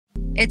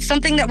it's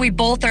something that we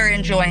both are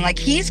enjoying. Like,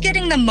 he's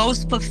getting the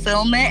most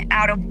fulfillment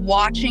out of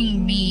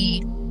watching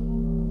me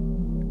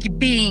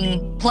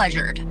being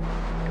pleasured.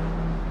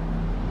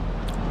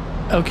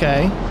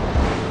 Okay.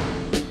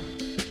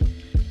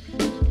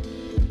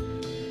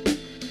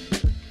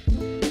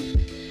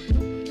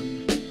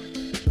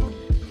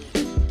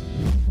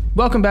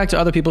 Welcome back to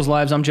Other People's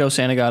Lives. I'm Joe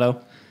Santagato.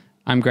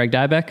 I'm Greg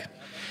Dybec.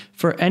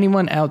 For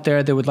anyone out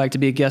there that would like to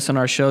be a guest on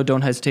our show,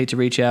 don't hesitate to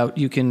reach out.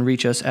 You can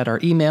reach us at our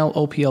email,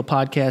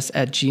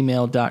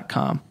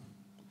 oplpodcast@gmail.com.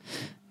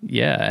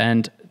 Yeah,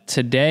 and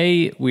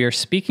today we are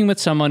speaking with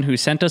someone who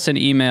sent us an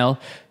email,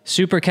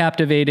 super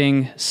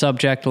captivating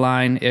subject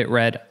line. It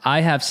read,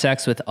 "I have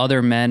sex with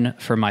other men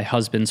for my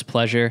husband's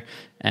pleasure."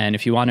 And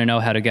if you want to know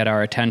how to get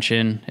our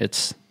attention,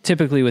 it's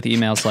typically with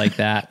emails like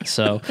that.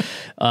 So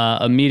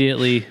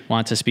immediately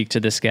want to speak to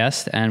this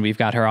guest, and we've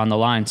got her on the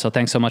line. So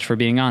thanks so much for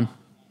being on.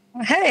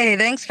 Hey,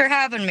 thanks for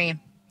having me.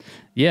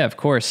 Yeah, of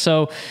course.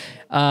 So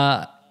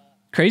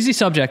crazy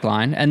subject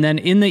line. And then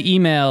in the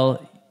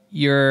email,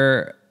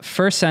 your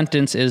first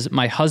sentence is,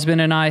 "My husband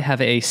and I have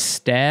a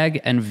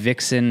stag and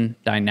vixen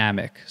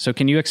dynamic." So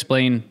can you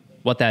explain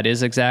what that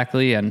is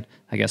exactly, and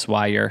I guess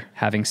why you're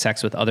having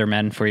sex with other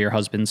men for your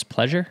husband's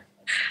pleasure?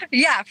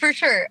 Yeah, for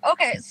sure.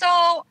 Okay,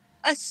 so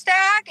a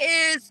stag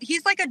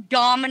he's like a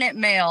dominant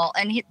male,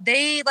 and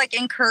they like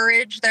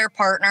encourage their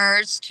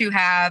partners to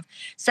have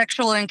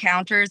sexual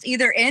encounters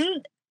either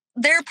in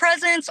their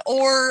presence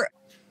or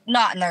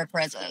not in their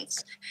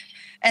presence.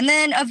 And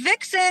then a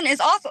vixen is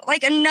also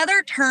like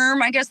another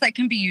term, I guess, that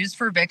can be used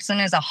for vixen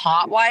is a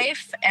hot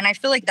wife. And I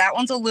feel like that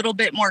one's a little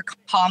bit more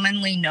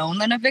commonly known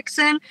than a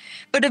vixen.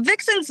 But a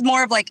vixen's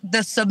more of like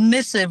the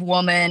submissive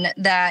woman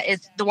that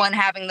is the one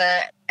having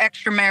the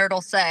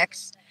extramarital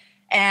sex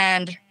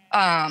and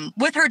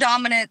with her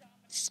dominant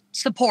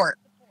support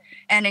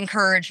and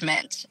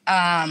encouragement.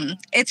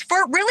 It's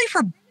really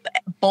for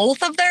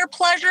both of their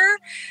pleasure,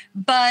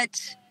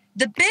 but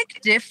the big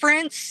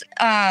difference,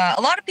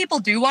 a lot of people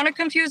do want to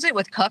confuse it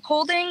with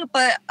cuckolding,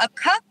 but a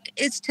cuck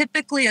is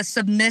typically a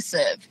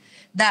submissive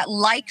that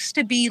likes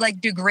to be like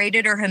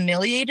degraded or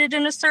humiliated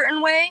in a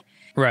certain way.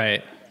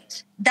 Right.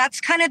 That's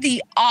kind of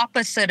the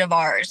opposite of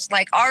ours.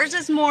 Like, ours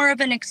is more of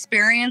an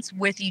experience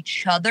with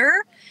each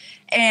other,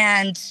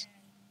 and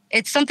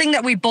it's something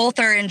that we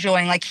both are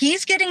enjoying. Like,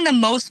 he's getting the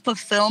most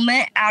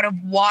fulfillment out of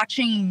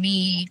watching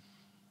me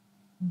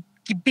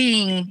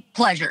being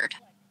pleasured.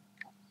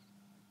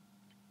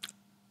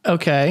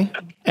 Okay.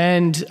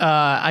 And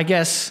I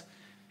guess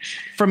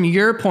from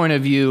your point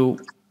of view,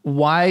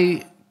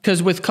 why?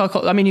 Because with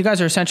cuckold, I mean, you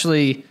guys are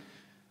essentially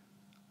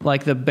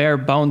like the bare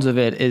bones of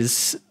it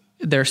is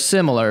they're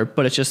similar,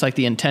 but it's just like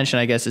the intention,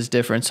 I guess, is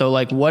different. So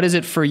like, what is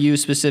it for you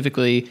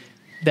specifically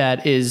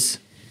that is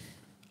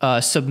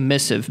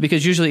submissive?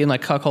 Because usually in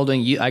like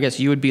cuckolding, I guess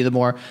you would be the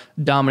more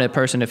dominant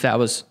person if that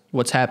was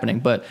what's happening.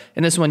 But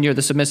in this one, you're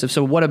the submissive.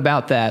 So what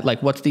about that?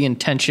 Like, what's the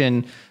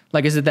intention?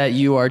 Like, is it that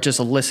you are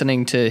just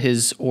listening to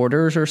his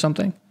orders or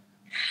something?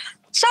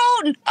 So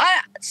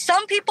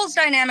some people's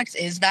dynamics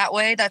is that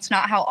way. That's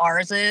not how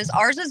ours is.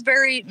 Ours is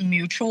very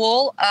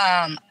mutual.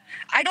 I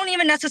don't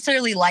even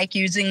necessarily like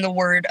using the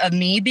word of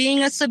me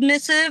being a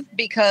submissive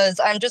because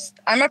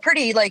I'm a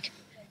pretty like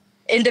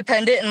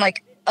independent and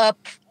like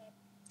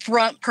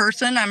upfront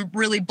person. I'm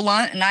really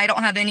blunt and I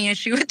don't have any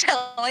issue with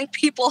telling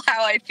people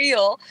how I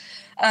feel.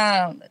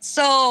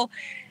 So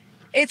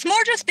it's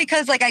more just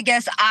because, like, I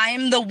guess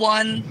I'm the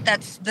one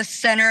that's the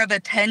center of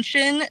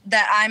attention,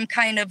 that I'm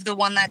kind of the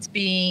one that's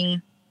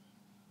being,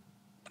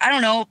 I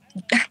don't know,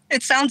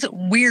 it sounds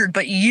weird,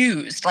 but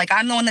used. Like,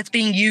 I'm the one that's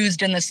being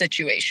used in the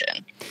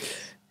situation.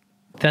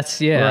 That's,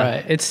 yeah.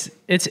 Right.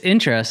 It's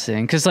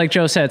interesting because, like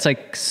Joe said,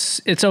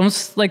 it's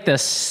almost like the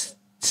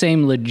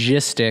same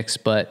logistics,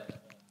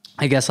 but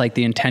I guess like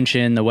the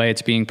intention, the way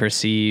it's being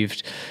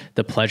perceived,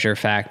 the pleasure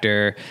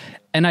factor.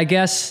 And I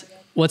guess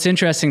what's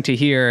interesting to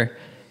hear,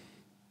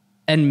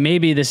 and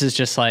maybe this is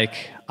just like,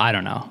 I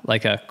don't know,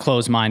 like a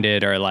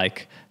closed-minded or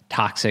like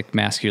toxic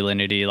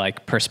masculinity,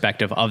 like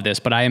perspective of this.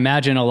 But I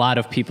imagine a lot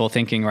of people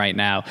thinking right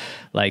now,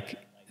 like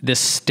this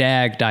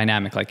stag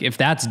dynamic, like if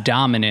that's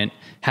dominant,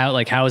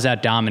 how is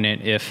that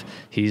dominant if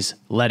he's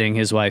letting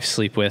his wife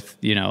sleep with,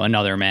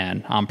 another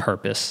man on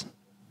purpose?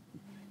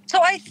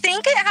 So I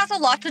think it has a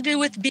lot to do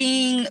with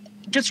being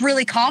just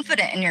really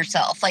confident in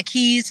yourself. Like,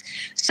 he's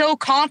so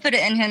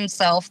confident in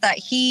himself that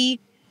he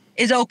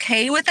is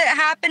okay with it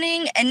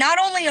happening, and not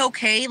only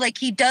okay, like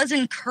he does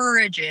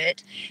encourage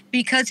it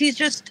because he's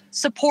just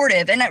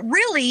supportive. And it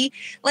really,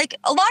 like,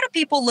 a lot of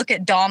people look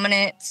at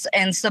dominance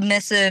and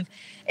submissive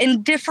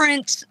in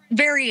different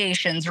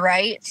variations,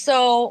 right?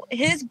 So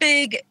his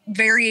big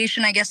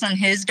variation, I guess, on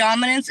his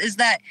dominance is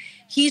that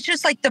he's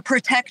just like the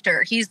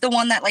protector. He's the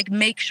one that like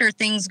makes sure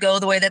things go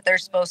the way that they're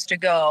supposed to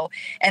go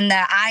and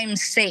that I'm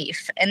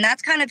safe. And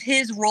that's kind of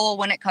his role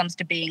when it comes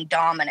to being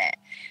dominant.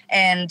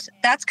 And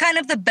that's kind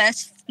of the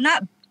best,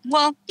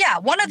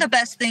 one of the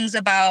best things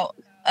about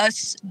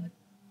us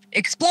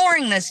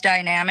exploring this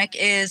dynamic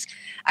is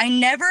I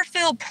never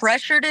feel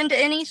pressured into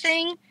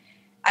anything.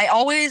 I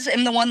always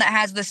am the one that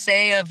has the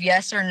say of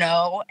yes or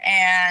no.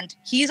 And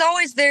he's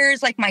always there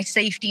as like my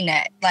safety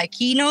net. Like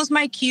he knows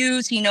my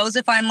cues. He knows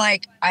if I'm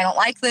like, I don't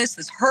like this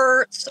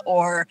hurts,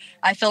 or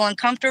I feel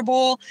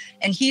uncomfortable.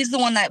 And he's the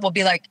one that will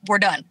be like, we're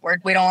done.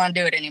 We don't want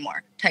to do it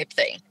anymore type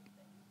thing.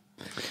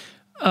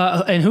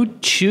 And who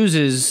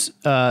chooses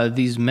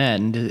these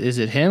men? Is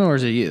it him or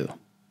is it you?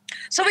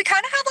 So we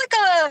kind of have like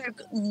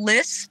a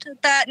list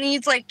that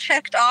needs like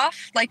checked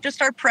off, like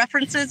just our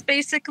preferences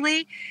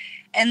basically.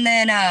 And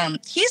then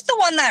he's the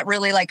one that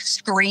really like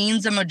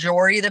screens a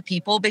majority of the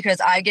people because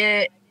I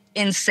get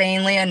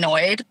insanely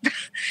annoyed.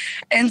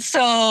 And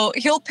so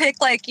he'll pick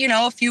like, you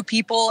know, a few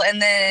people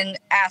and then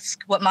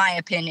ask what my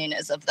opinion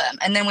is of them.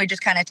 And then we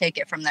just kind of take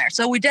it from there.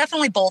 So we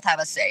definitely both have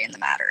a say in the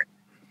matter.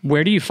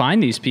 Where do you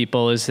find these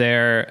people? Is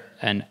there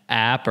an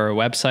app or a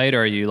website,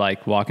 or are you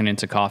like walking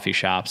into coffee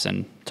shops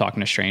and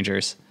talking to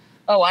strangers?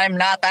 Oh, I'm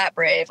not that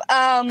brave.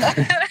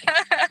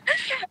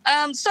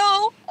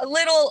 So a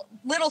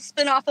little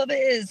spin-off of it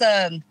is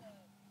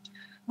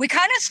we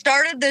kind of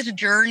started this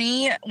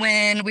journey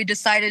when I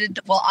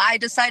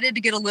decided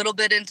to get a little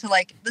bit into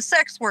like the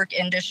sex work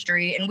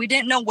industry, and we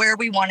didn't know where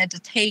we wanted to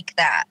take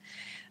that.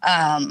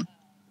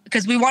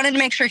 Because we wanted to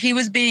make sure he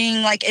was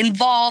being like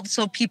involved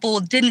so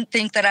people didn't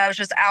think that I was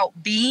just out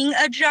being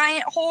a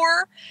giant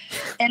whore.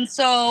 And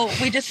so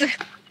we just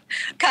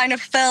kind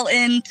of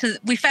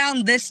we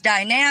found this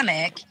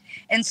dynamic.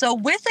 And so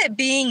with it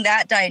being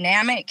that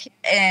dynamic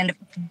and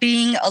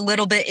being a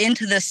little bit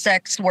into the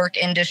sex work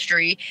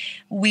industry,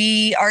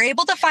 we are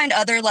able to find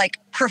other like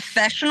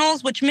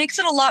professionals, which makes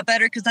it a lot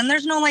better because then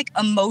there's no like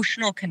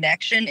emotional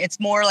connection.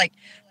 It's more like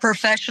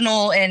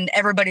professional and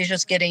everybody's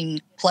just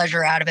getting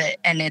pleasure out of it.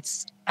 And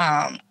it's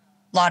a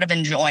lot of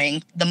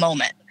enjoying the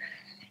moment.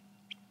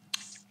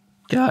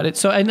 Got it.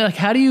 So, and like,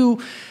 how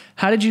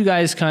did you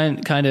guys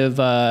kind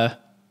of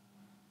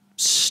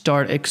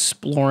start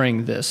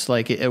exploring this?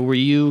 Like, were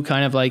you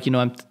kind of like, you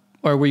know,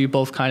 or were you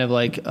both kind of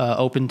like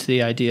open to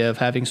the idea of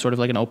having sort of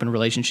like an open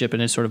relationship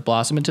and it sort of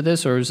blossom into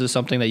this, or is this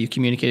something that you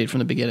communicated from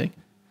the beginning?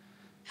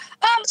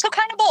 So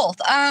kind of both.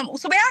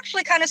 So we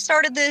actually kind of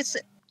started this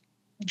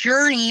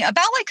journey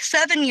about like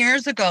 7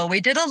 years ago.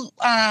 We did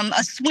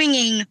a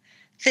swinging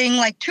thing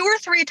like 2 or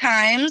 3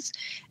 times.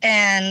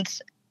 And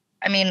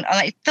I mean,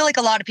 I feel like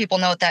a lot of people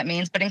know what that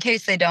means, but in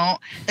case they don't,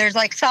 there's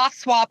like soft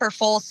swap or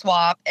full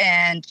swap,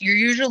 and you're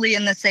usually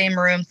in the same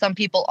room. Some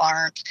people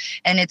aren't.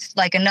 And it's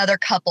like another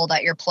couple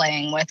that you're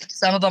playing with.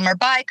 Some of them are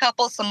bi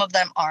couples, some of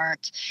them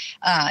aren't.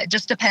 It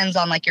just depends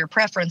on like your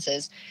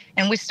preferences.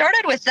 And we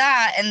started with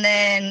that, and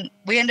then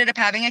we ended up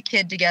having a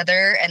kid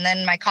together. And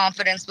then my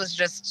confidence was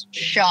just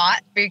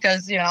shot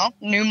because, you know,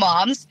 new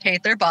moms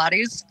hate their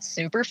bodies.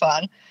 Super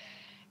fun.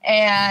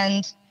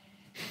 And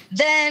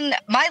then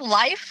my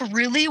life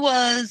really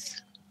was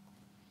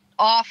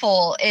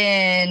awful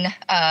in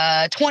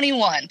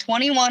 21.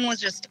 21 was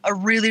just a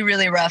really,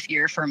 really rough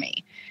year for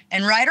me.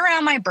 And right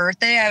around my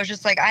birthday, I was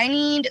just like, I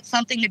need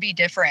something to be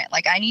different.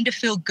 Like, I need to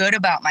feel good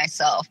about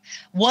myself.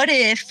 What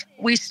if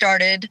we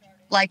started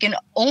like an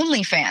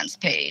OnlyFans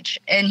page?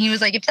 And he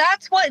was like, if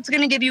that's what's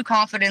going to give you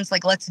confidence,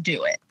 like, let's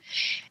do it.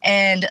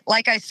 And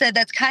like I said,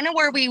 that's kind of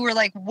where we were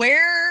like,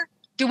 where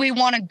do we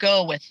want to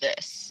go with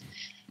this?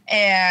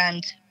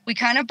 And we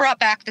kind of brought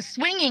back the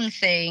swinging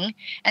thing.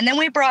 And then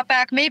we brought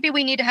back, maybe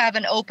we need to have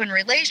an open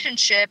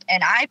relationship.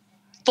 And I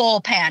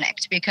full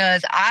panicked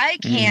because I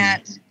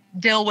can't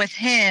deal with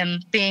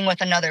him being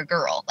with another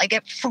girl. Like,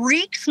 it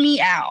freaks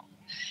me out.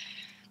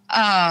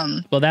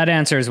 Well, that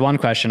answers one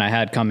question I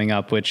had coming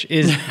up, which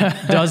is,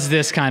 does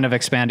this kind of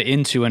expand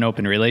into an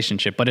open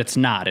relationship? But it's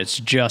not. It's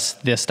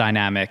just this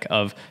dynamic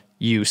of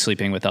you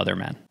sleeping with other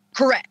men.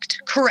 Correct.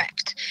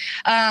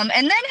 And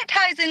then it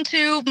ties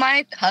into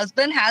my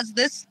husband has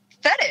this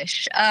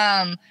fetish.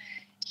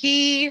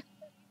 He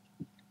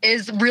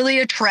is really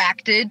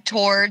attracted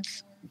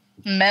towards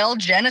male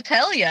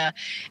genitalia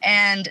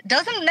and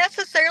doesn't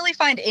necessarily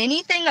find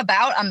anything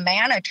about a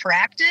man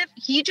attractive.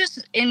 He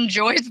just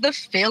enjoys the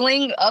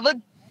feeling of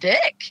a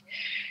dick.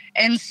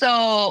 And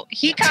so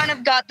he kind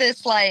of got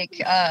this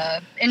like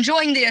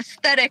enjoying the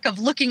aesthetic of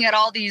looking at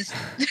all these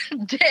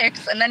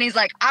dicks. And then he's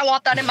like, I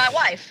want that in my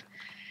wife.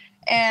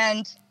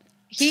 And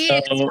he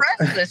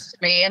expressed this to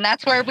me, and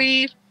that's where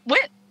we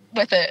went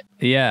with it.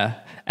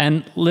 Yeah.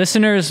 And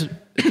listeners,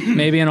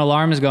 maybe an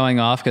alarm is going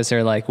off because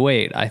they're like,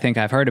 wait, I think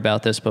I've heard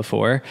about this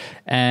before.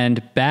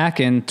 And back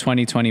in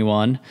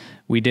 2021,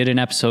 we did an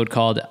episode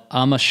called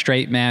I'm a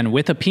Straight Man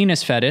with a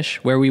Penis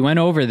Fetish, where we went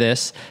over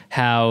this,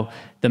 how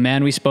the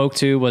man we spoke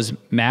to was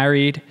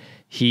married.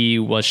 He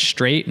was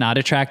straight, not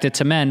attracted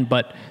to men,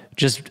 but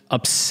just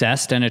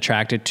obsessed and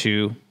attracted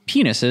to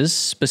penises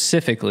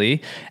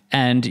specifically.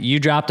 And you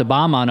dropped a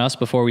bomb on us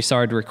before we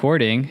started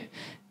recording.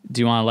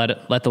 Do you want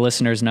to let the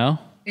listeners know?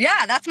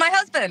 Yeah, that's my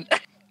husband.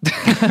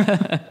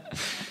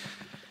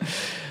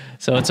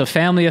 So it's a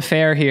family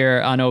affair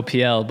here on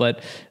OPL,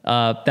 but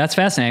that's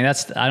fascinating.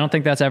 I don't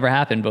think that's ever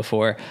happened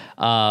before.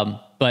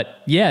 But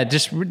yeah,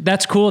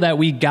 that's cool that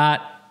we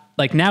got,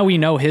 like, now we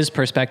know his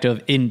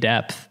perspective in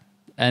depth,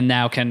 and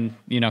now can,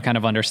 kind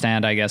of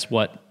understand, I guess,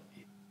 what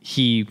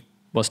he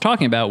was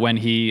talking about when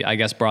he, I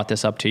guess, brought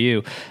this up to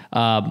you.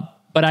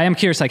 But I am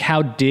curious, like,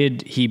 how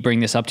did he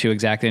bring this up to you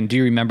exactly? And do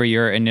you remember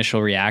your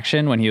initial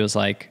reaction when he was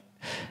like,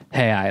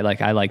 hey, I like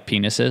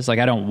penises. Like,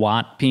 I don't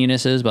want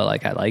penises, but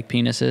like, I like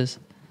penises.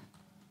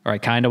 Or I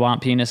kind of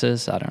want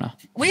penises. I don't know.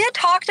 We had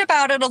talked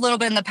about it a little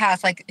bit in the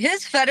past. Like,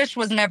 his fetish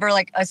was never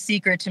like a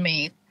secret to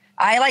me.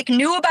 I like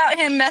knew about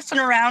him messing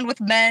around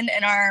with men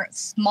in our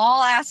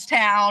small ass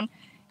town.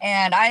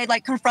 And I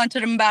like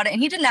confronted him about it,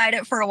 and he denied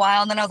it for a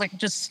while. And then I was like,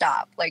 just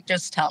stop, like,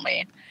 just tell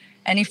me.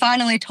 And he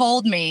finally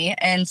told me.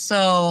 And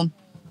so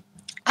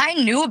I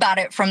knew about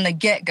it from the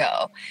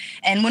get-go.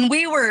 And when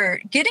we were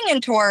getting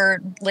into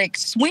our like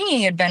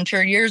swinging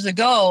adventure years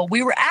ago,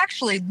 we were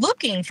actually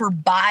looking for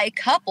bi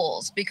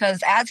couples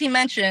because, as he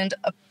mentioned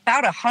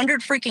about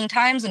 100 freaking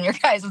times in your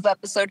guys'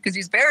 episode, because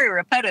he's very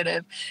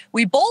repetitive,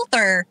 we both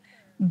are,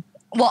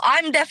 well,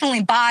 I'm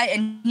definitely bi,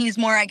 and he's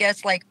more, I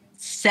guess, like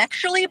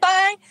sexually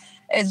bi.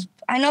 As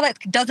I know that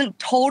doesn't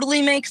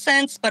totally make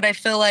sense, but I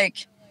feel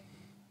like,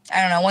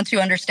 I don't know, once you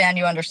understand,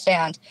 you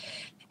understand.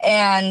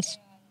 And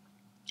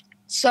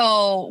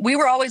so we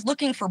were always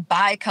looking for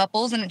bi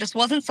couples, and it just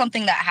wasn't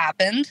something that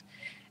happened.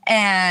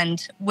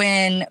 And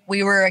when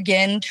we were,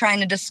 again,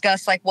 trying to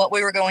discuss like what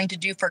we were going to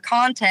do for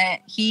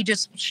content, he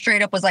just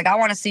straight up was like, I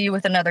want to see you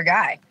with another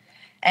guy.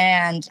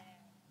 And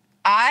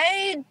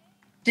I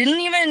didn't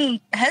even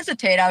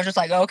hesitate. I was just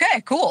like,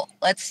 okay, cool.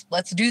 Let's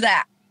do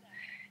that.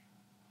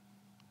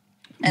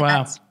 And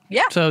wow.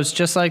 Yeah. So it's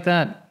just like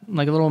that,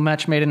 like a little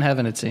match made in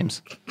heaven, it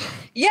seems.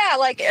 Yeah,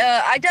 like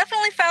I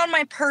definitely found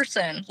my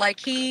person. Like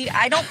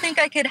I don't think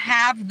I could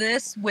have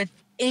this with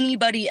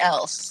anybody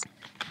else.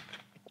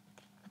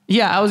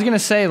 Yeah, I was gonna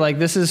say, like,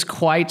 this is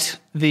quite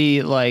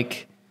the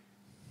like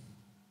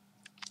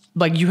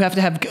you have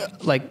to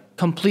have like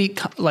complete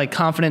like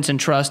confidence and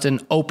trust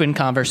and open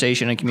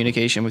conversation and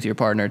communication with your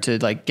partner to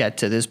like get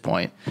to this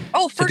point.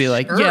 Oh, for to be sure.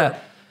 like, yeah,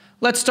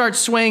 let's start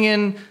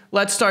swinging.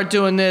 Let's start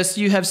doing this.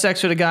 You have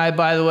sex with a guy,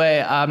 by the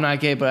way. I'm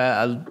not gay, but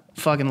I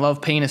fucking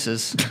love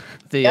penises.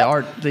 The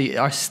art, the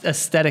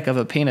aesthetic of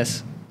a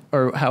penis,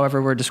 or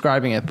however we're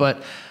describing it.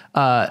 But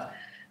I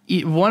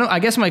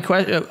guess my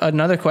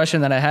another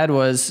question that I had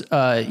was,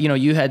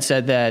 you had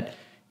said that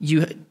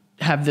you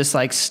have this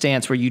like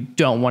stance where you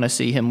don't want to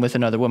see him with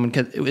another woman.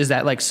 Is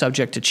that like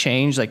subject to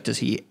change? Like, does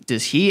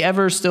he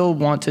ever still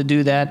want to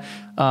do that,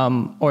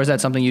 or is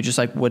that something you just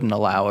like wouldn't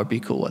allow or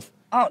be cool with?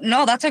 Oh,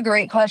 no, that's a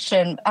great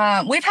question.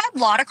 We've had a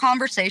lot of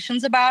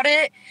conversations about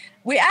it.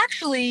 We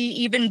actually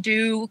even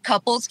do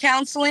couples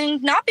counseling,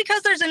 not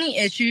because there's any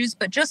issues,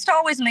 but just to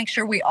always make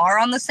sure we are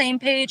on the same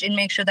page and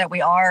make sure that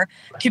we are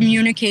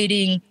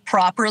communicating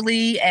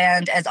properly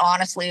and as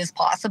honestly as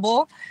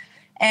possible.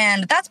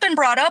 And that's been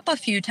brought up a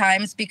few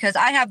times because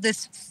I have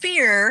this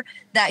fear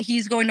that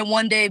he's going to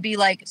one day be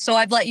like, so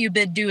I've let you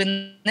been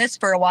doing this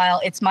for a while.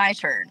 It's my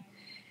turn.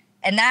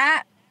 And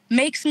that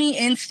makes me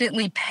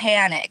instantly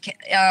panic.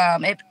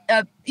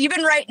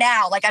 Even right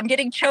now, like I'm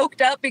getting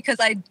choked up because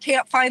I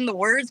can't find the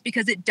words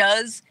because it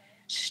does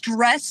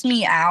stress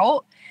me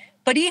out.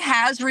 But he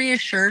has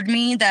reassured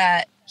me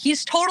that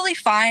he's totally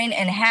fine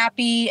and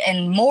happy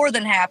and more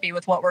than happy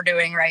with what we're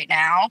doing right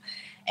now.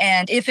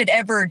 And if it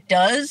ever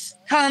does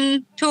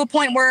come to a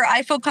point where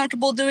I feel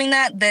comfortable doing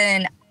that,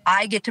 then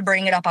I get to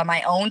bring it up on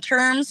my own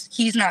terms.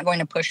 He's not going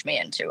to push me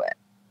into it.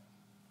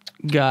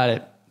 Got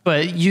it.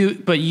 But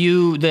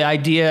you, the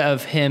idea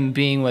of him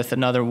being with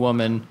another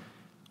woman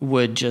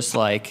would just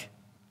like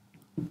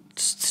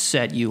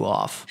set you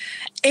off.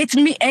 It's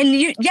me and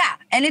you. Yeah.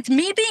 And it's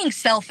me being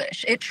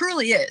selfish. It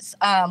truly is.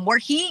 Where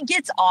he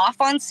gets off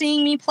on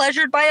seeing me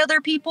pleasured by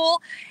other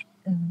people,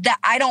 that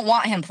I don't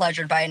want him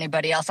pleasured by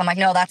anybody else. I'm like,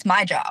 no, that's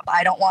my job.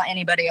 I don't want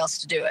anybody else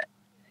to do it.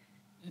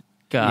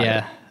 Got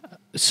it.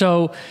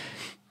 So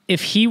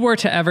if he were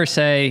to ever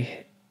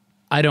say,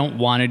 I don't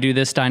want to do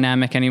this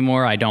dynamic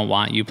anymore, I don't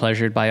want you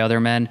pleasured by other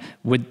men,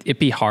 would it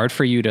be hard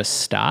for you to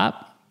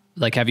stop?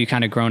 Like, have you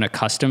kind of grown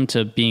accustomed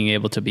to being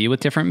able to be with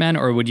different men,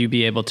 or would you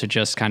be able to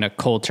just kind of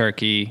cold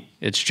turkey,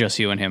 it's just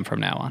you and him from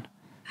now on?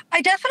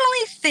 I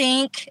definitely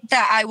think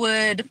that I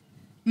would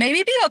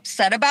maybe be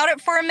upset about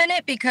it for a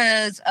minute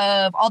because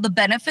of all the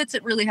benefits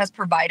it really has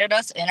provided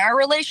us in our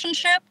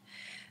relationship.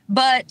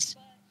 But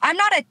I'm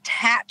not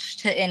attached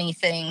to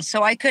anything,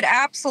 so I could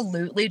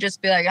absolutely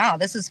just be like, oh,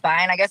 this is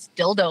fine. I guess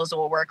dildos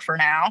will work for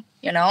now,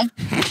 you know?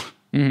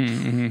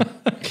 Mm-hmm.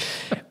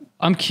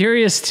 I'm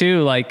curious,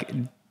 too, like,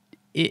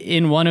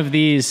 in one of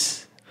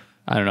these,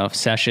 I don't know,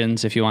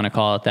 sessions, if you want to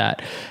call it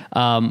that,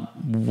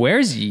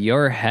 where's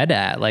your head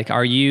at? Like,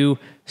 are you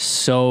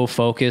so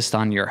focused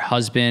on your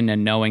husband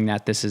and knowing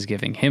that this is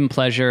giving him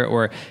pleasure,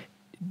 or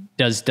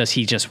does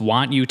he just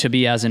want you to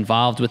be as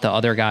involved with the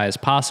other guy as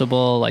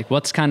possible? Like,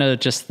 what's kind of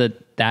just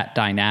that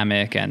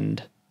dynamic,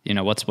 and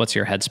what's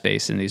your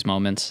headspace in these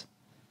moments?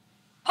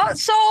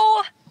 So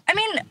I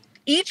mean,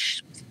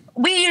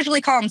 we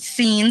usually call them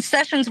scenes.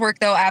 Sessions work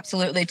though,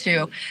 absolutely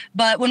too.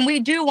 But when we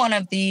do one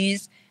of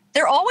these,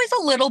 they're always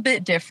a little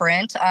bit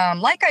different.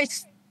 Like I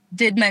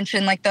did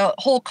mention, like the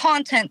whole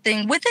content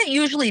thing, with it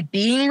usually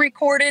being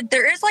recorded,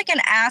 there is like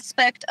an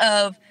aspect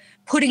of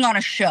putting on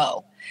a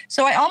show.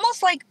 So I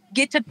almost like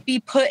get to be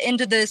put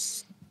into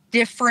this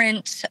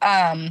different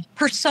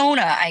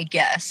persona, I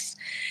guess.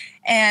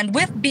 And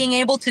with being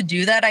able to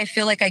do that, I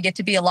feel like I get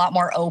to be a lot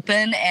more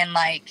open and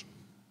like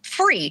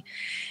free.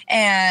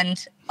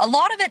 And a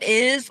lot of it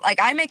is like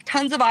I make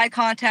tons of eye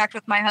contact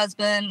with my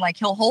husband. Like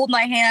he'll hold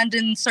my hand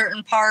in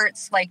certain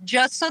parts, like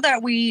just so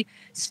that we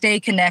stay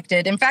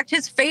connected. In fact,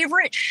 his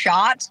favorite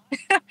shot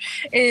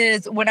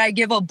is when I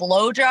give a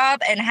blowjob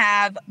and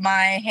have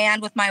my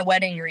hand with my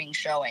wedding ring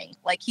showing.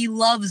 Like he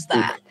loves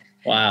that.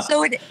 Wow.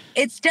 So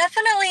it's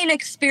definitely an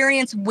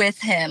experience with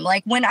him.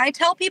 Like when I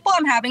tell people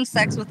I'm having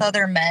sex with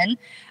other men,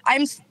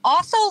 I'm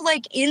also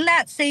like in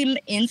that same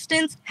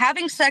instance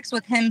having sex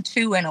with him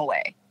too, in a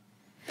way.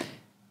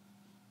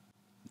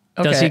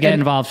 Okay. Does he get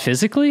involved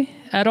physically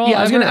at all? Yeah,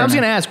 I was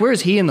gonna ask, where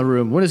is he in the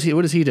room? What is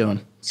he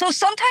doing? So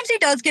sometimes he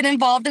does get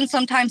involved and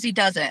sometimes he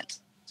doesn't.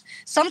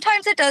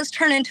 Sometimes it does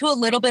turn into a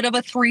little bit of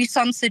a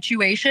threesome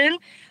situation,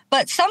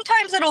 but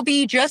sometimes it'll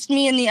be just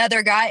me and the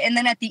other guy, and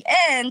then at the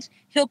end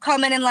he'll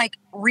come in and like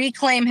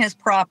reclaim his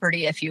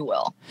property, if you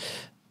will.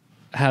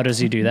 How does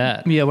he do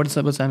that? Yeah, what's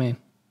that mean?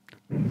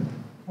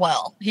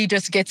 Well, he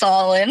just gets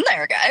all in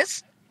there,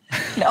 guys.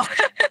 No.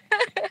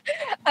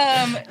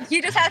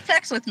 He just had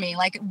sex with me,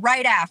 like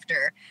right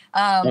after.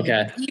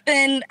 Okay.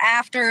 Even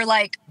after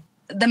like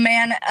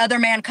the other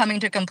man coming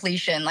to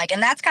completion. Like,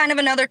 and that's kind of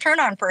another turn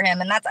on for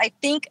him. And that's, I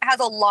think, has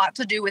a lot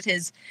to do with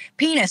his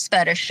penis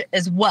fetish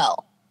as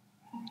well.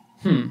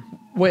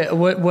 Wait,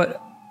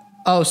 what?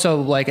 Oh, so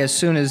like as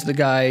soon as the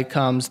guy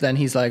comes, then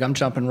he's like, I'm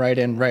jumping right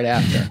in right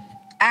after.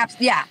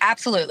 Yeah,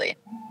 absolutely.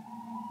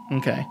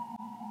 Okay.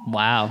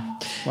 Wow.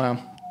 Wow.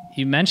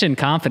 You mentioned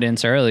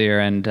confidence earlier,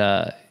 and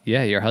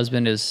yeah, your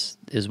husband is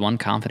one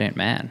confident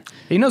man.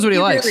 He knows what he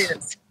likes. Really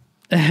is.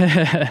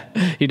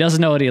 He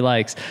doesn't know what he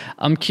likes.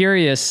 I'm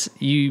curious,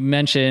 you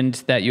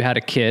mentioned that you had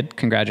a kid.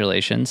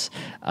 Congratulations.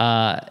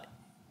 I'm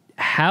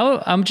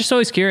just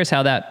always curious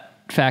how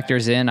that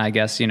factors in, I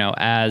guess, you know,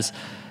 as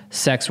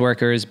sex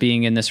workers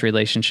being in this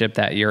relationship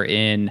that you're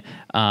in.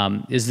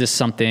 Is this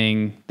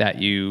something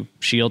that you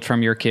shield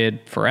from your kid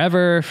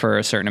forever for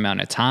a certain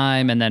amount of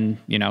time? And then,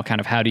 you know,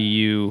 kind of how do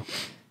you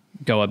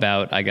go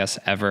about, I guess,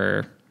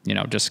 ever, you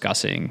know,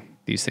 discussing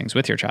these things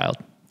with your child?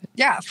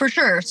 Yeah, for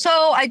sure.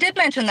 So I did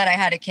mention that I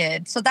had a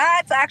kid. So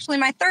that's actually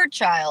my third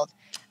child.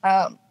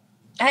 I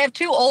have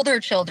two older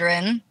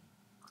children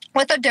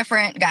with a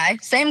different guy,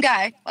 same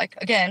guy, like,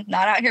 again,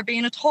 not out here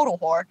being a total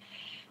whore.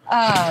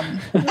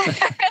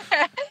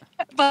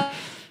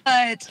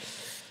 But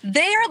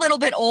they are a little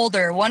bit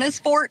older. One is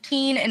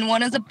 14 and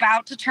one is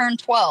about to turn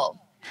 12.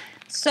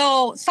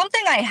 So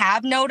something I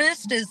have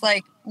noticed is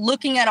like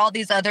looking at all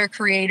these other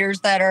creators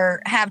that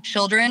have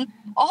children,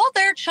 all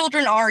their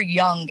children are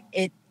young,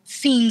 it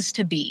seems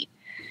to be.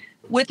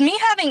 With me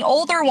having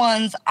older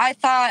ones, I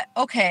thought,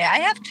 okay, I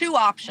have two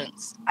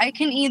options. I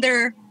can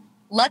either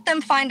let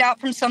them find out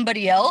from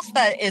somebody else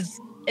that is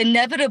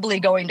inevitably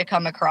going to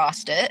come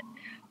across it,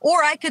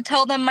 or I could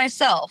tell them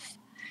myself.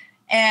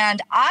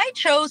 And I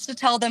chose to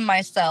tell them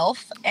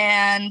myself,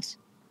 and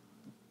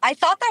I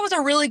thought that was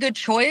a really good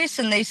choice,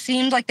 and they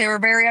seemed like they were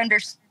very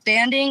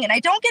understanding. And I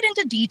don't get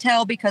into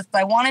detail because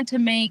I wanted to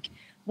make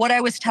what I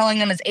was telling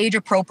them as age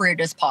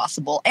appropriate as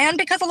possible. And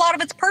because a lot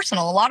of it's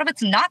personal, a lot of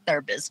it's not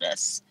their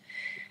business.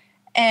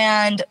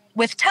 And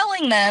with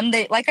telling them,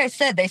 they, like I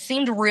said, they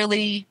seemed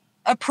really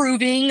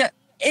approving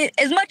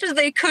as much as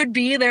they could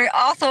be. They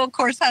also, of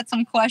course, had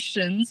some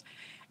questions,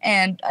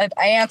 and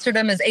I answered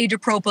them as age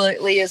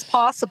appropriately as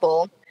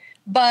possible.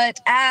 But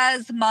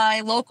as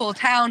my local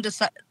town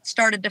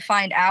started to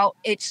find out,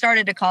 it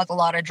started to cause a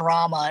lot of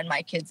drama in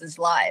my kids'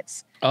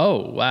 lives.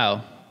 Oh,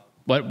 wow.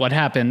 What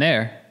happened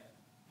there?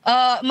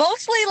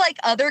 Mostly like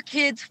other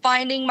kids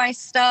finding my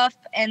stuff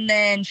and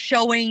then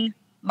showing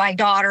my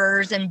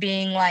daughters and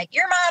being like,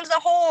 your mom's a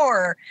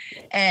whore.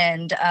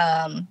 And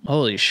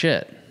holy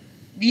shit.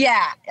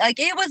 Yeah, like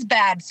it was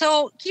bad.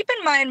 So keep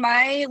in mind,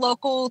 my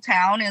local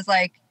town is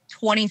like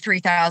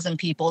 23,000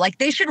 people. Like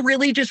they should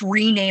really just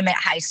rename it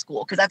high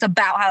school because that's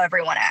about how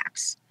everyone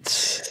acts.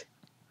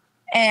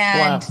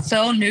 And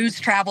So news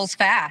travels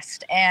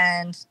fast.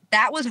 And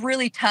that was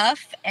really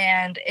tough.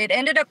 And it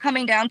ended up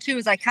coming down to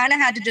is I kind of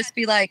had to just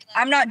be like,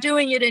 I'm not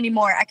doing it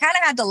anymore. I kind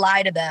of had to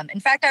lie to them. In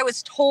fact, I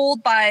was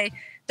told by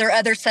their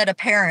other set of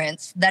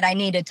parents that I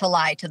needed to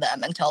lie to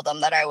them and tell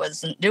them that I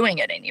wasn't doing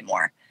it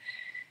anymore.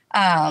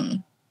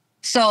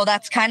 So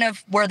that's kind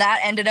of where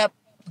that ended up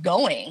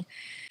going.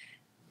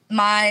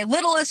 My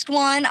littlest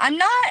one, I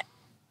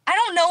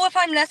don't know if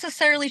I'm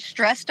necessarily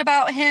stressed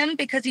about him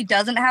because he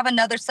doesn't have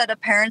another set of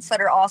parents that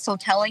are also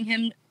telling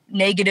him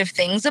negative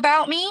things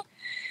about me.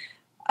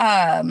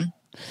 And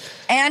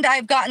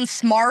I've gotten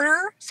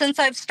smarter since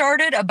I've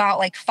started about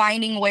like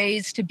finding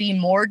ways to be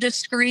more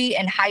discreet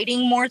and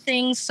hiding more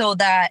things so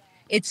that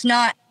it's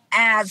not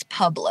as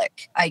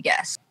public, I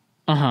guess.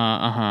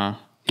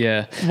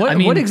 Yeah.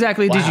 What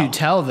exactly did you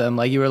tell them?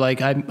 Like you were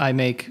like, I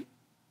make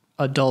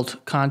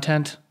adult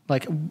content.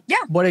 Like, Yeah.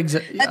 what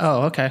exactly?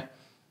 Oh, okay.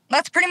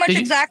 That's pretty much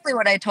exactly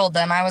what I told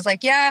them. I was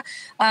like, yeah.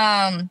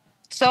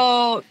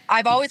 So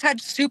I've always had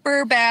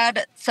super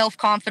bad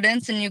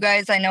self-confidence, and you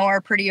guys, I know,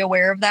 are pretty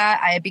aware of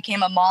that. I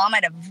became a mom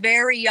at a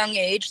very young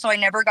age, so I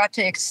never got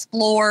to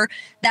explore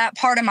that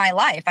part of my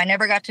life. I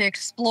never got to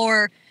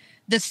explore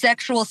the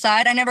sexual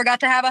side. I never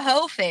got to have a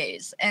hoe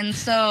phase. And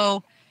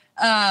so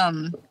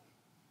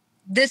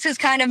this is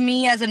kind of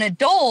me as an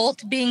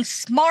adult being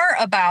smart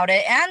about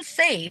it and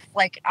safe.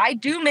 Like, I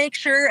do make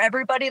sure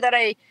everybody that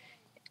I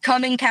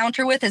come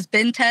encounter with has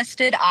been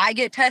tested. I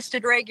get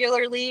tested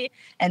regularly,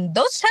 and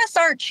those tests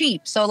aren't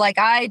cheap. So like,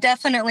 I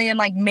definitely am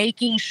like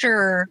making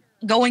sure,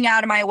 going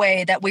out of my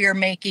way, that we are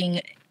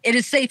making it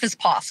as safe as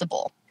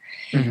possible.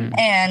 Mm-hmm.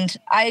 And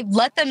I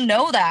let them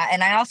know that.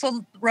 And I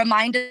also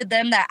reminded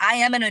them that I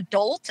am an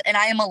adult and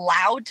I am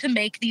allowed to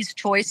make these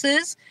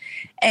choices,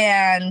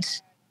 and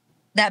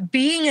that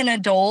being an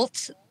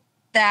adult,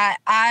 that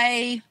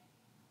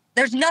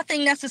there's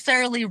nothing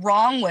necessarily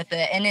wrong with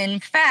it. And in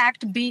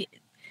fact,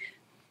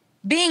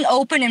 being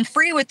open and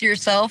free with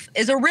yourself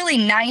is a really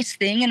nice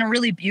thing and a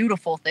really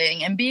beautiful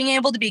thing. And being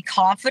able to be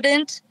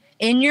confident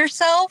in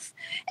yourself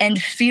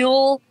and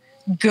feel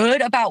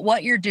good about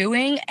what you're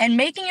doing and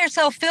making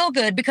yourself feel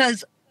good,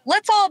 because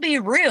let's all be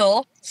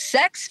real,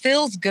 sex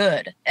feels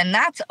good, and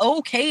that's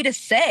okay to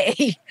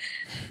say.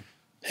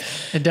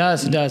 It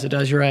does.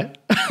 You're right.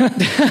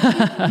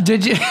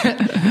 Did you?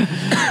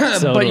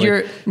 But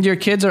your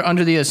kids are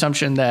under the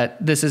assumption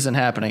that this isn't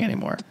happening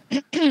anymore.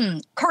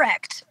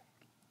 Correct.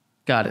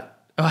 Got it.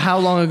 How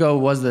long ago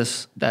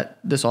was that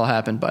this all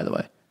happened, by the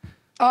way?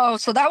 Oh,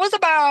 so that was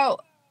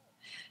about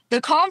the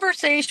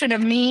conversation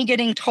of me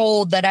getting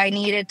told that I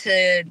needed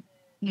to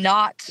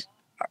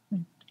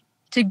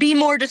be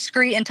more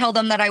discreet and tell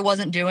them that I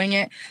wasn't doing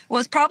it,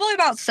 was probably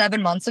about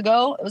 7 months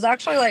ago. It was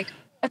actually like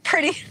a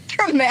pretty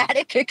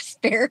traumatic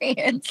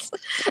experience.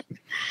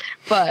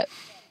 But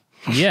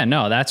yeah,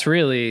 no, that's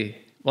really,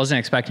 wasn't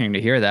expecting to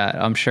hear that.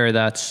 I'm sure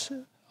that's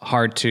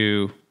hard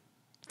to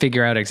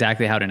figure out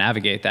exactly how to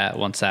navigate that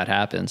once that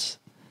happens.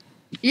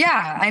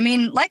 Yeah, I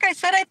mean, like I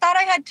said, I thought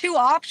I had two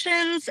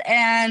options,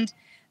 and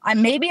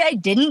maybe I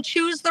didn't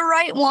choose the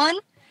right one.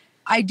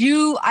 I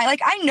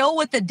know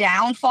what the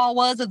downfall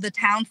was of the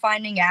town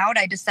finding out.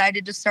 I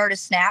decided to start a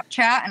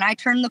Snapchat, and I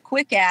turned the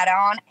quick add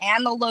on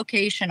and the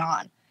location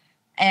on.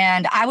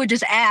 And I would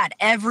just add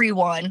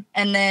everyone,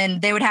 and then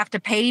they would have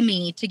to pay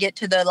me to get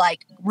to the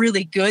like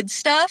really good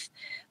stuff.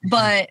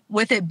 But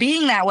with it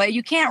being that way,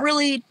 you can't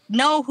really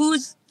know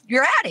who's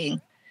you're adding.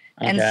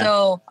 Okay. And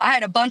so I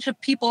had a bunch of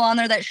people on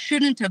there that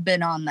shouldn't have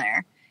been on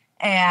there.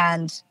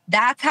 And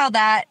that's how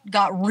that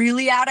got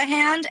really out of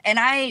hand. And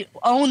I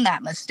own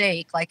that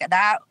mistake. Like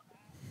that,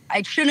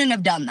 I shouldn't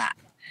have done that.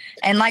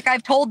 And like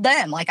I've told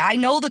them, like, I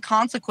know the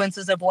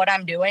consequences of what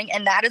I'm doing.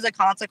 And that is a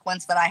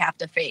consequence that I have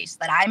to face,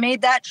 that I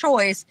made that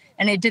choice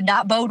and it did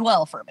not bode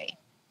well for me.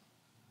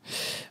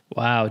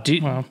 Wow.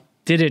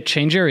 Did it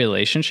change your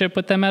relationship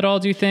with them at all,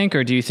 do you think?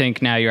 Or do you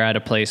think now you're at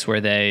a place where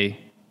they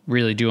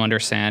really do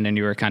understand and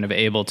you were kind of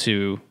able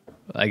to,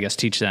 I guess,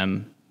 teach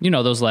them,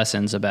 those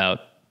lessons about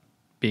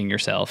being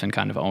yourself and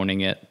kind of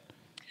owning it?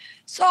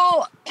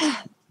 So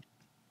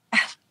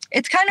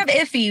it's kind of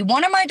iffy.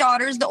 One of my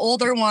daughters, the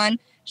older one,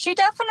 she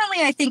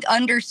definitely, I think,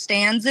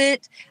 understands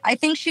it. I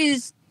think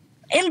she's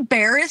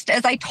embarrassed,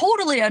 as I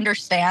totally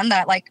understand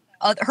that, like,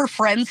 her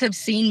friends have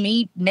seen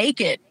me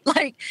naked.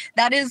 Like,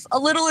 that is a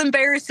little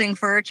embarrassing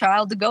for a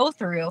child to go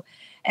through.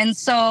 And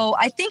so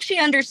I think she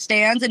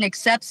understands and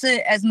accepts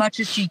it as much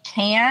as she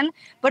can,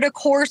 but of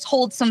course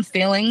holds some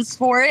feelings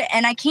for it.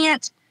 And I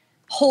can't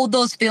hold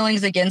those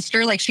feelings against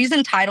her. Like, she's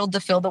entitled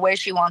to feel the way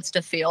she wants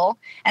to feel.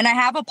 And I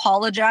have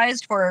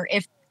apologized for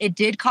if it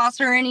did cause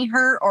her any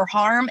hurt or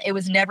harm. It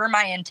was never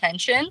my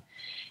intention.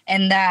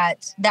 And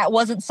that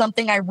wasn't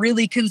something I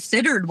really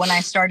considered when I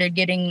started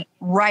getting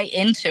right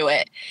into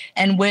it.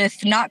 And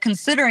with not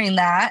considering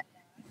that,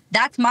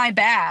 that's my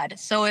bad.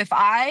 So if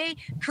I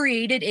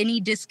created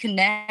any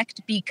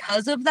disconnect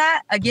because of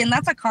that, again,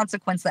 that's a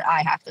consequence that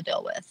I have to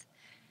deal with.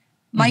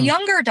 My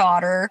younger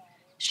daughter,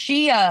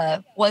 she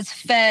was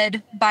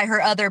fed by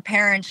her other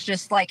parents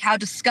just like how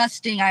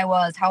disgusting I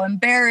was, how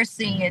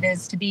embarrassing it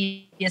is to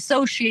be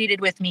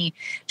associated with me,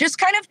 just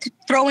kind of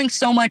throwing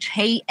so much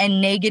hate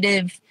and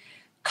negative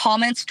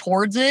comments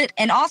towards it,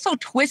 and also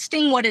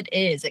twisting what it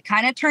is. It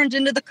kind of turned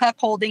into the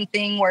cuckolding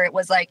thing where it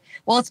was like,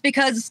 well, it's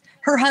because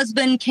her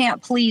husband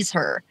can't please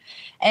her.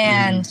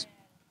 And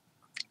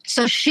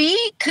so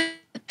she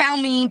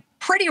found me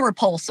pretty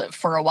repulsive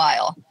for a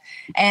while.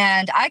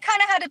 And I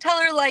kind of had to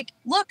tell her, like,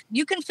 look,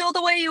 you can feel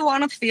the way you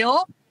want to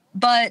feel,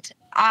 but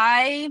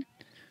I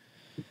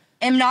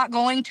am not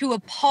going to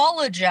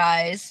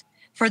apologize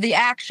for the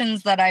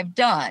actions that I've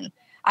done.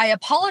 I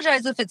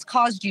apologize if it's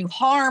caused you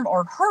harm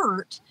or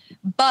hurt,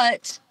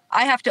 but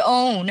I have to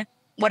own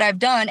what I've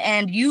done.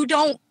 And you're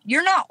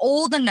not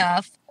old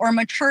enough or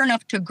mature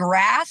enough to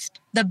grasp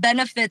the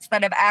benefits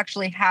that have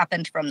actually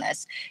happened from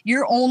this.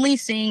 You're only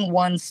seeing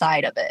one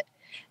side of it.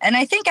 And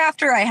I think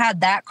after I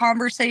had that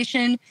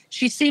conversation,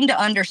 she seemed to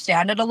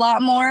understand it a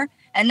lot more.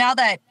 And now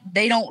that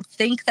they don't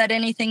think that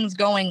anything's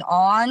going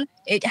on,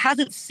 it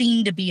hasn't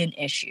seemed to be an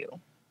issue.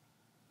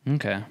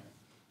 Okay.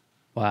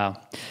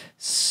 Wow.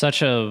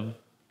 Such a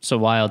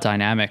wild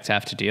dynamic to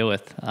have to deal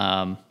with.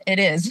 It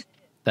is.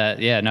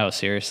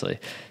 Seriously.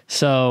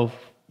 So,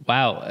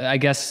 wow. I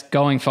guess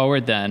going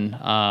forward then,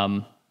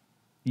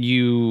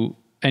 you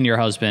and your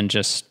husband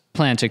just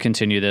plan to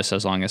continue this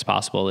as long as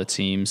possible, it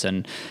seems.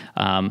 And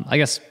I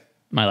guess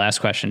my last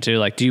question too,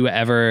 like, do you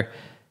ever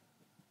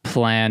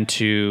plan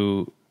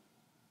to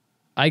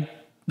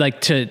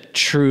to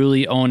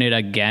truly own it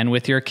again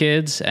with your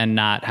kids and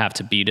not have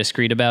to be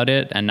discreet about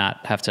it and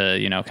not have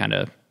to, kind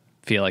of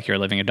feel like you're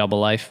living a double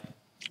life?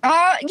 Yeah,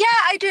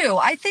 I do.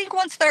 I think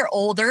once they're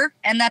older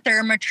and that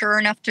they're mature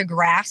enough to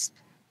grasp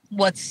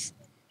what's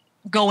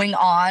going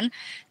on,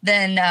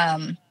 then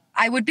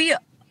I would be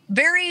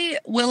very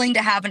willing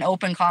to have an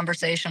open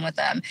conversation with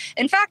them.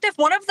 In fact, if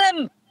one of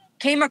them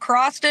came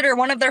across it or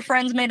one of their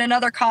friends made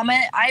another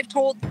comment, I've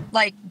told,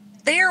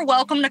 they are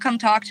welcome to come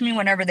talk to me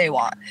whenever they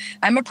want.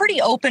 I'm a pretty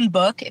open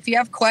book. If you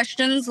have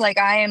questions,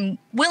 I am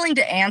willing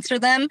to answer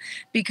them,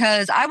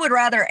 because I would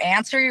rather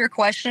answer your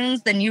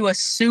questions than you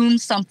assume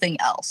something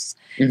else.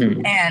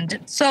 Mm-hmm. And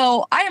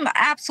so I am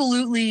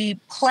absolutely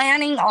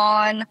planning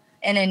on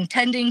and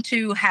intending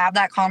to have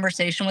that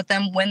conversation with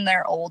them when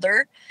they're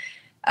older.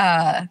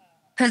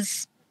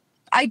 Because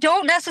I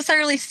don't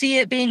necessarily see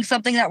it being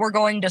something that we're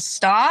going to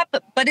stop,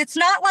 but it's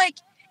not like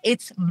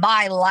it's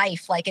my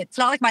life. It's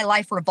not like my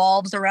life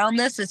revolves around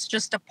this. It's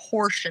just a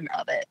portion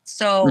of it.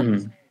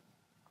 So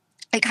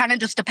It kind of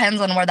just depends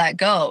on where that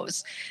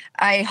goes.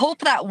 I hope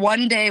that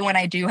one day when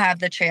I do have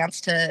the chance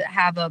to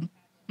have a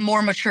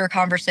more mature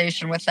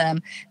conversation with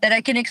them, that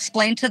I can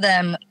explain to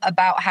them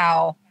about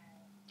how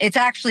it's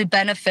actually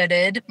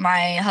benefited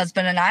my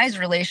husband and I's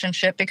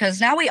relationship, because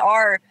now we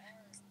are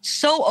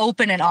so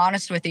open and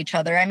honest with each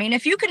other. I mean,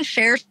 if you can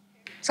share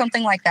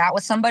something like that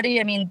with somebody,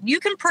 I mean, you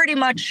can pretty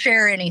much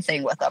share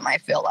anything with them, I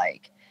feel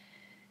like.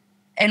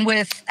 And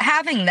with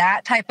having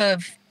that type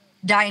of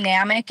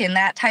dynamic and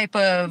that type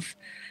of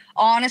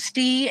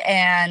honesty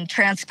and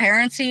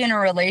transparency in a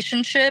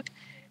relationship,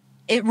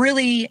 it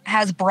really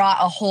has brought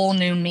a whole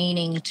new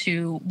meaning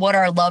to what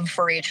our love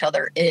for each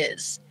other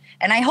is.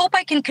 And I hope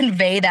I can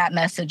convey that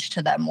message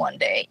to them one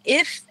day,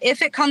 if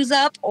it comes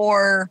up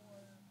or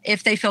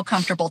if they feel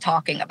comfortable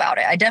talking about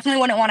it. I definitely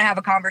wouldn't want to have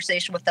a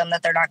conversation with them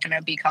that they're not going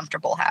to be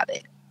comfortable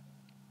having.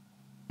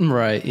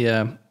 Right.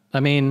 Yeah. I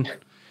mean,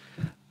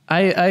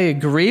 I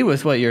agree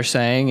with what you're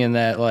saying, in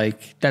that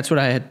that's what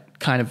I had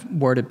kind of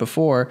worded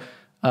before,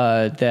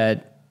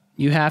 that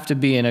you have to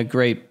be in a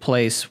great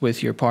place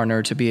with your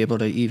partner to be able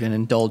to even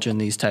indulge in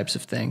these types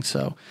of things.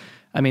 So,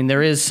 I mean,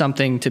 there is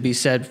something to be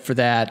said for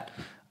that.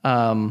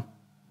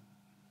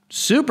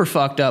 Super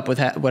fucked up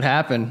with what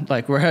happened.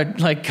 Where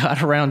I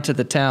got around to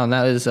the town.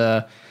 That is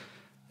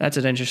that's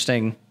an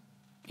interesting,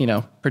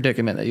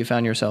 predicament that you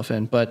found yourself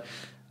in. But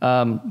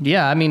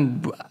yeah, I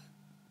mean,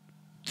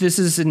 this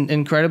is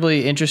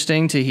incredibly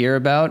interesting to hear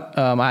about.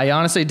 I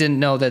honestly didn't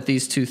know that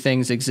these two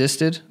things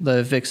existed,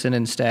 the Vixen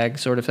and Stag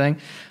sort of thing.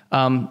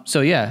 So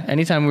yeah,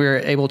 anytime we're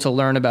able to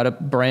learn about a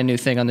brand new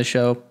thing on the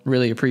show,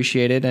 really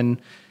appreciate it. And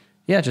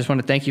yeah, just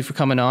want to thank you for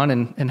coming on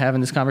and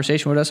having this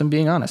conversation with us and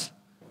being honest.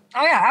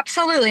 Oh, yeah,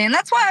 absolutely. And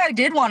that's why I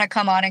did want to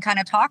come on and kind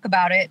of talk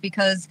about it,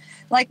 because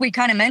like we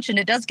kind of mentioned,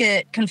 it does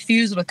get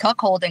confused with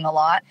cuckolding a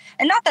lot.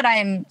 And not that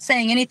I'm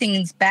saying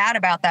anything's bad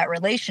about that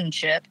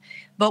relationship,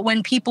 but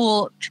when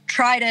people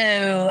try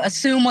to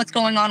assume what's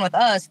going on with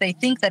us, they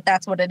think that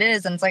that's what it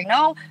is. And it's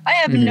no, I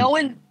have no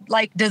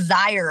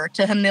desire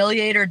to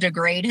humiliate or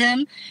degrade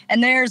him.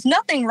 And there's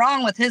nothing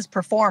wrong with his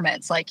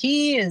performance.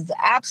 He is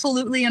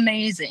absolutely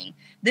amazing.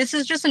 This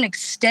is just an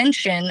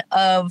extension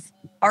of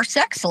our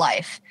sex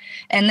life.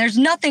 And there's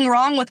nothing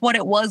wrong with what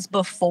it was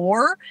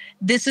before.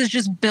 This has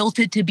just built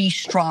it to be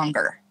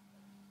stronger.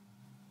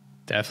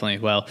 Definitely.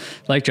 Well,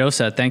 like Joe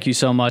said, thank you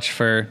so much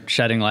for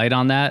shedding light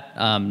on that.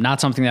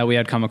 Not something that we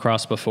had come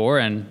across before,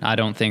 and I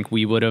don't think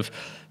we would have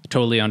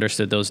totally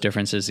understood those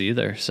differences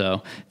either.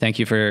 So thank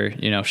you for,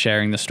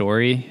 sharing the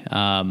story.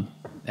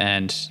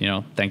 And,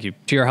 thank you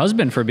to your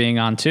husband for being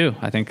on too.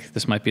 I think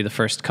this might be the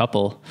first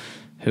couple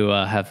who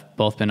have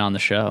both been on the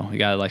show. We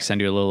got to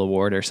send you a little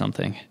award or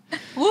something.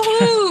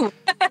 Woohoo!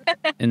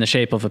 In the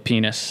shape of a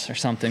penis or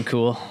something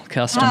cool,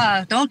 custom.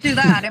 Don't do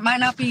that. It might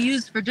not be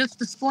used for just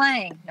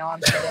displaying. No, I'm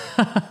kidding.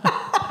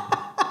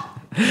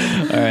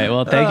 All right.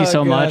 Well, thank you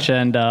so much.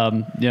 And,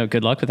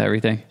 good luck with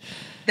everything.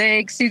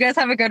 Thanks. You guys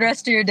have a good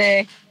rest of your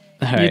day.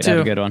 All right. Have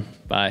a good one.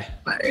 Bye.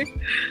 Bye.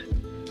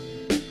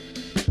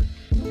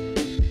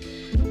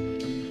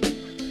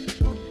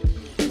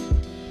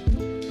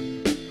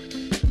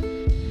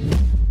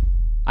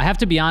 I have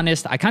to be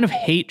honest, I kind of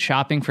hate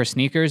shopping for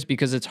sneakers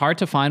because it's hard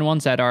to find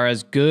ones that are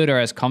as good or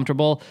as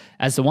comfortable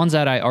as the ones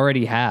that I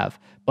already have.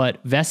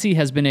 But Vessi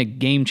has been a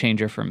game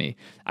changer for me.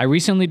 I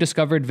recently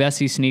discovered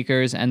Vessi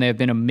sneakers and they have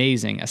been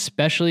amazing,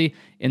 especially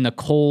in the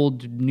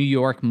cold New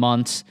York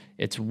months.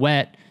 It's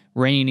wet,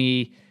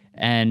 rainy,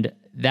 and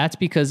that's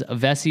because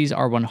Vessis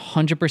are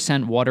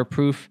 100%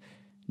 waterproof,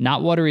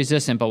 not water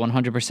resistant, but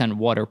 100%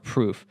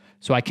 waterproof.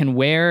 So I can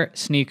wear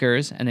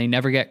sneakers and they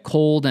never get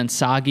cold and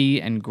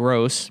soggy and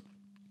gross,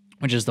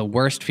 which is the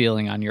worst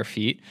feeling on your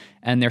feet.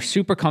 And they're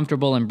super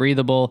comfortable and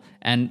breathable.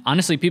 And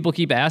honestly, people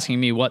keep asking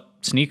me what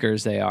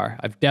sneakers they are.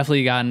 I've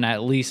definitely gotten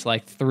at least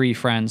like 3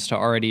 friends to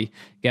already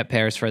get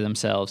pairs for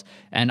themselves.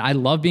 And I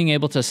love being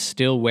able to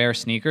still wear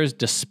sneakers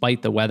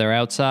despite the weather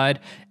outside.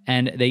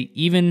 And they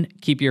even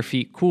keep your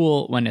feet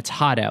cool when it's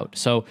hot out.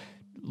 So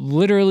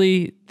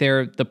literally,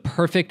 they're the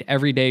perfect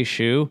everyday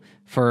shoe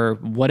for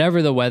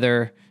whatever the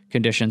weather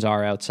conditions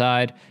are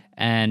outside.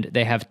 And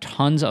they have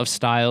tons of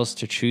styles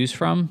to choose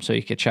from, so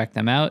you could check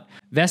them out.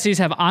 Vessies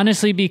have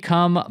honestly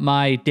become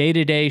my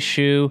day-to-day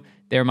shoe.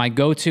 They're my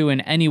go-to in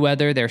any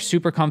weather. They're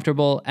super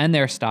comfortable and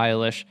they're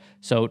stylish.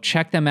 So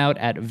check them out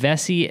at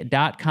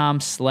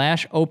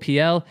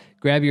vessi.com/OPL.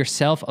 Grab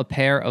yourself a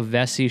pair of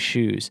Vessi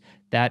shoes.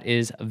 That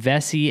is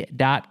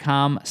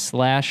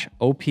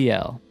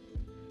vessi.com/OPL.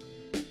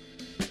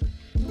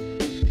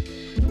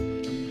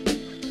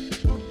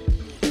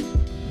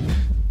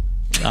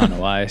 I don't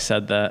know why I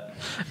said that.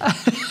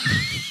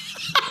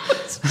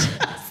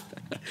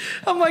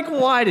 I'm like,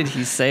 why did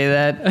he say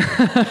that?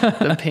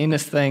 The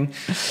penis thing.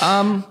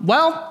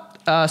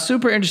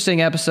 Super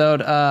interesting episode.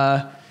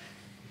 That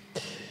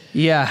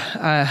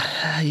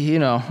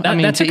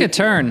took a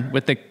turn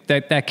with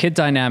that kid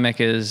dynamic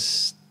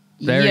is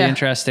very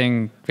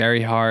interesting,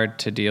 very hard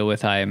to deal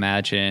with, I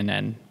imagine,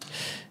 and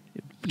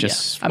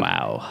just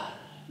wow.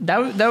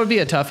 That would be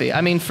a toughie.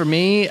 I mean, for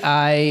me,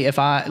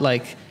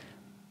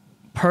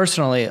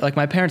 personally, like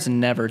my parents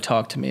never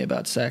talked to me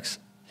about sex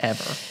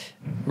ever.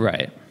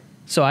 Right.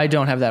 So I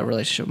don't have that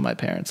relationship with my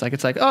parents. Like,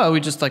 it's like, oh, we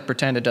just like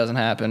pretend it doesn't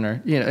happen,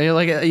 or,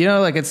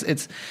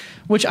 it's,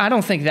 which I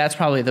don't think that's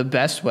probably the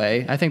best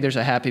way. I think there's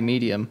a happy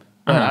medium,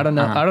 but I don't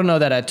know. I don't know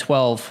that at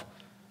 12,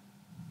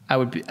 I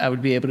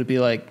would be able to be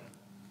like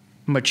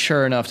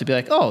mature enough to be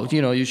like, oh,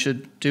 you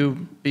should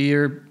be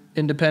your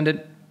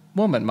independent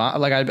woman.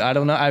 Like, I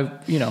don't know.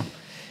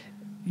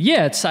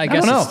 Yeah, I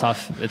guess it's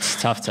tough. It's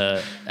tough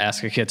to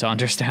ask a kid to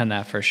understand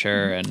that for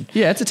sure. And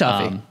yeah, it's a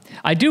toughie.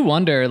 I do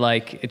wonder,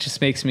 like, it just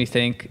makes me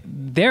think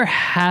there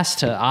has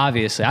to,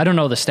 obviously, I don't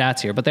know the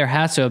stats here, but there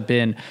has to have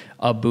been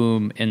a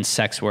boom in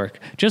sex work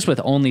just with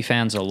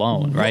OnlyFans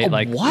alone, right?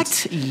 Like,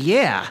 what?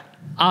 Yeah.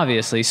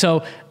 Obviously.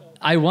 So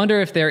I wonder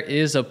if there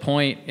is a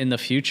point in the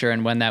future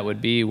and when that would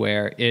be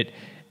where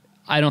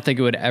I don't think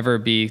it would ever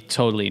be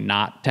totally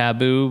not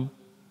taboo,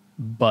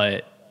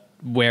 but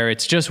where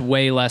it's just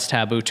way less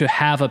taboo to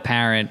have a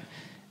parent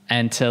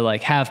and to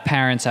like have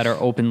parents that are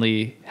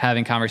openly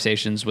having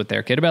conversations with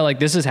their kid about like,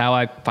 this is how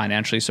I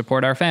financially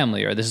support our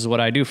family, or this is what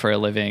I do for a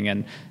living.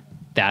 And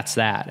that's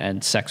that.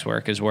 And sex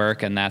work is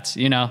work. And that's,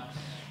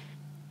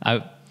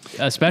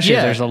 especially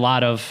if there's a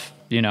lot of,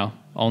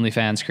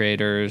 OnlyFans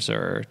creators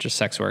or just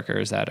sex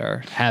workers that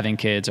are having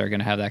kids are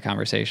going to have that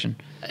conversation.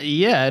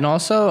 Yeah, and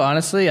also,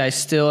 honestly, I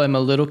still am a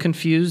little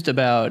confused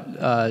about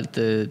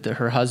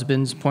her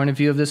husband's point of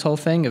view of this whole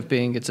thing, of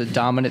being it's a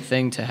dominant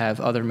thing to have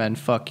other men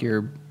fuck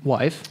your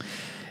wife.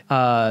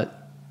 That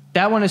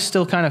one is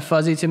still kind of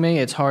fuzzy to me.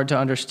 It's hard to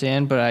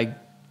understand, but I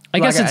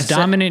guess it's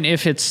dominant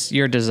if it's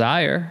your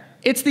desire.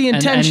 It's the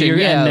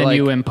intention, and then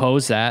you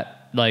impose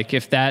that. Like,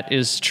 if that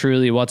is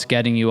truly what's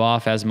getting you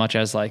off as much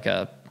as like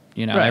a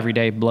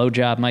everyday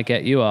blowjob might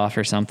get you off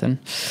or something.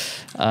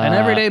 An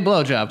everyday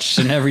blowjob. Just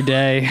an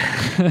everyday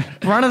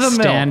run of the mill.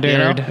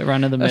 Standard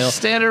run of the mill.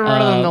 Standard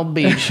run of the mill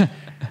beach.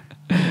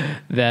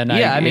 Then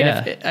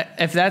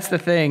if that's the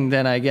thing,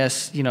 then I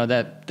guess,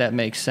 that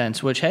makes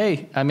sense. Which,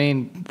 hey, I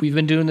mean, we've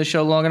been doing the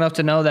show long enough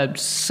to know that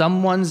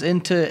someone's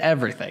into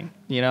everything,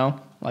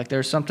 Like,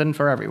 there's something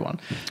for everyone.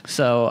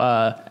 So,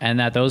 and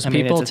that those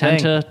people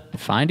tend to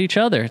find each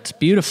other. It's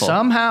beautiful.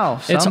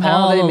 Somehow it's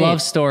all they a meet.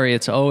 love story.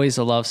 It's always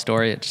a love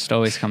story. It just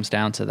always comes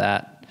down to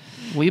that.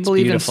 We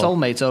believe in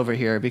soulmates over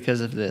here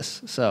because of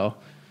this. So,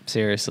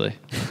 seriously,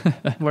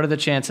 what are the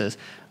chances?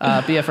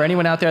 But yeah, for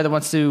anyone out there that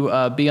wants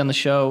to be on the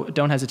show,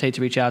 don't hesitate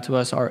to reach out to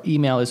us. Our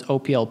email is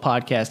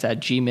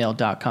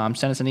oplpodcast@gmail.com.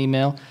 Send us an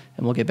email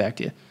and we'll get back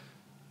to you.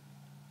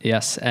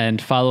 Yes,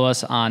 and follow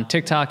us on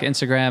TikTok,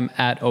 Instagram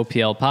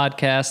 @OPL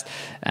Podcast.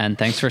 And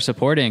thanks for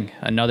supporting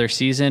another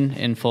season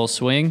in full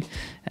swing.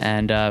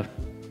 And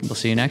we'll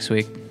see you next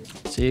week.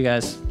 See you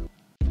guys.